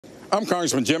I'm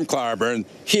Congressman Jim Clyburn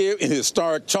here in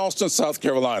historic Charleston, South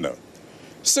Carolina.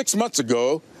 6 months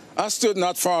ago, I stood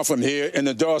not far from here and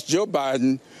endorsed Joe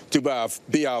Biden to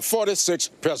be our 46th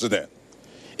president.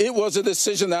 It was a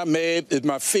decision I made with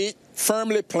my feet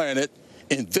firmly planted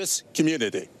in this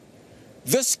community.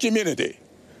 This community,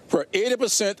 where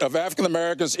 80% of African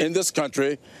Americans in this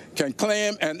country can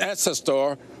claim an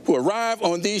ancestor who arrived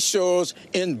on these shores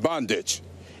in bondage,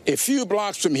 a few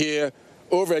blocks from here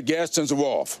over at Gadsden's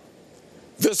Wharf.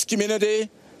 This community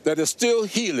that is still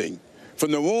healing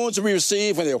from the wounds we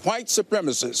received when the white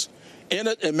supremacists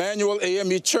entered Emmanuel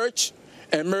AME Church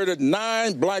and murdered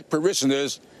 9 black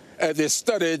parishioners as they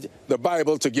studied the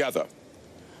Bible together.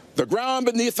 The ground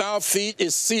beneath our feet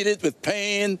is seeded with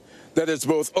pain that is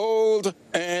both old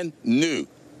and new.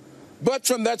 But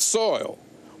from that soil,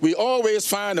 we always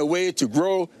find a way to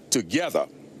grow together.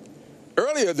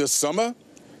 Earlier this summer,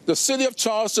 the city of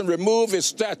Charleston removed a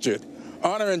statue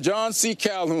honoring John C.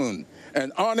 Calhoun,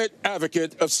 an honored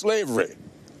advocate of slavery.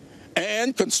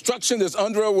 And construction is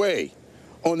underway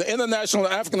on the International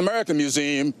African American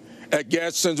Museum at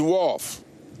Gadsden's Wharf.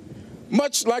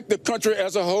 Much like the country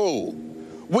as a whole,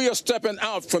 we are stepping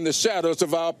out from the shadows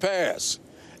of our past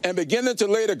and beginning to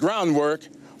lay the groundwork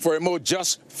for a more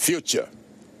just future.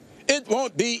 It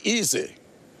won't be easy.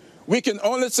 We can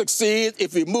only succeed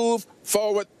if we move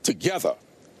forward together.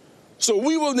 So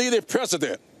we will need a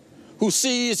president who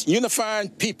sees unifying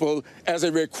people as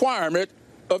a requirement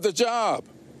of the job.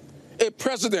 A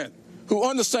president who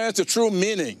understands the true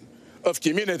meaning of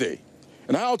community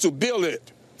and how to build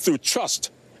it through trust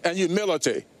and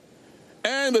humility.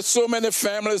 And with so many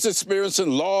families experiencing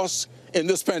loss in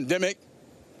this pandemic,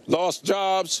 lost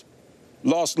jobs,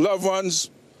 lost loved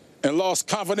ones, and lost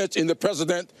confidence in the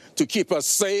president to keep us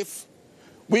safe,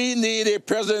 we need a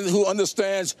president who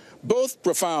understands both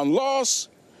profound loss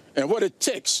and what it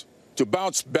takes to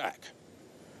bounce back.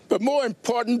 But more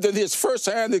important than his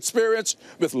firsthand experience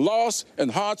with loss and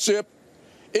hardship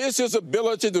is his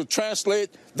ability to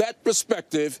translate that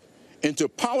perspective into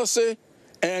policy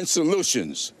and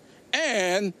solutions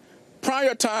and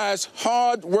prioritize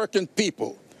hard-working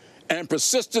people and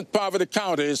persistent poverty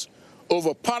counties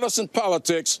over partisan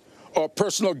politics or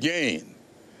personal gain.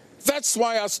 That's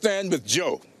why I stand with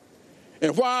Joe,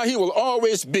 and why he will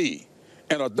always be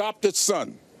an adopted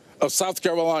son of South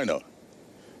Carolina.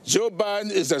 Joe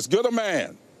Biden is as good a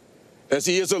man as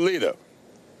he is a leader.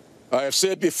 I have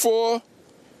said before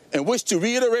and wish to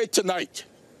reiterate tonight,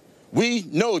 we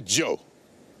know Joe,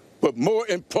 but more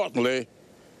importantly,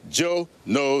 Joe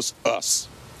knows us.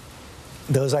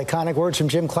 Those iconic words from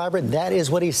Jim Clyburn, that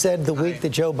is what he said the week that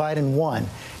Joe Biden won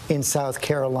in South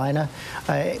Carolina.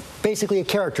 Basically a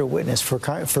character witness for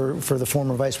the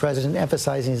former vice president,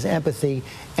 emphasizing his empathy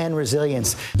and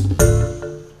resilience.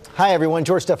 Hi, everyone.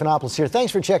 George Stephanopoulos here.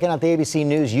 Thanks for checking out the ABC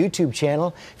News YouTube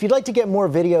channel. If you'd like to get more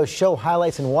videos, show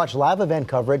highlights, and watch live event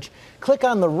coverage, click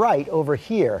on the right over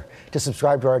here to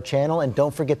subscribe to our channel. And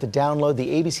don't forget to download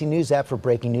the ABC News app for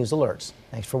breaking news alerts.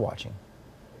 Thanks for watching.